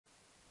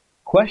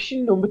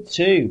Question number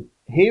 2.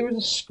 Here is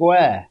a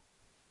square.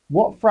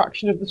 What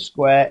fraction of the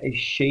square is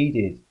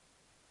shaded?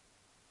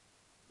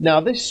 Now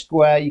this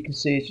square, you can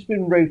see it's just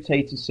been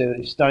rotated so that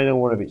it's standing on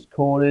one of its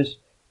corners,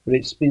 but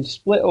it's been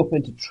split up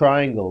into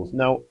triangles.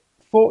 Now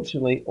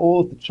fortunately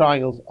all of the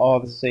triangles are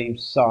the same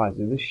size,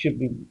 so this should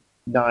be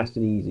nice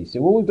and easy.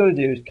 So all we've got to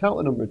do is count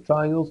the number of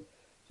triangles.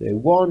 So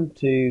 1,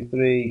 2,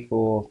 3,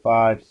 4,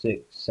 5,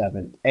 6,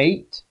 7,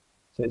 8.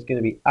 So it's going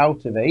to be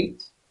out of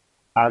 8,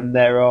 and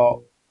there are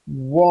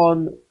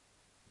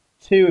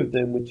 2 of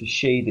them which are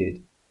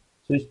shaded.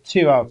 So it's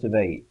 2 out of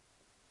 8.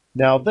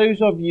 Now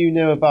those of you who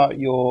know about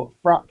your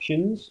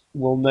fractions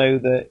will know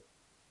that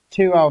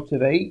 2 out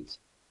of 8,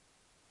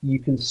 you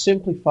can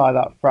simplify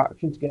that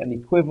fraction to get an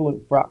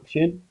equivalent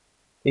fraction.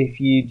 If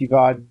you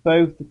divide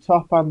both the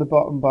top and the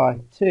bottom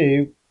by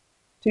 2,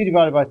 2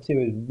 divided by 2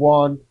 is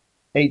 1,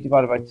 8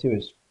 divided by 2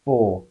 is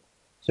 4.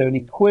 So an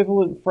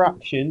equivalent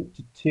fraction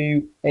to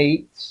 2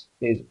 eighths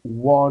is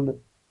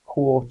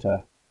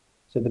 1/4.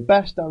 So the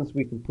best answer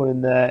we can put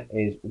in there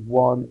is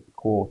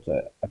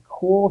 1/4. A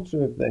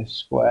quarter of this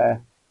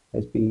square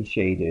has been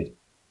shaded.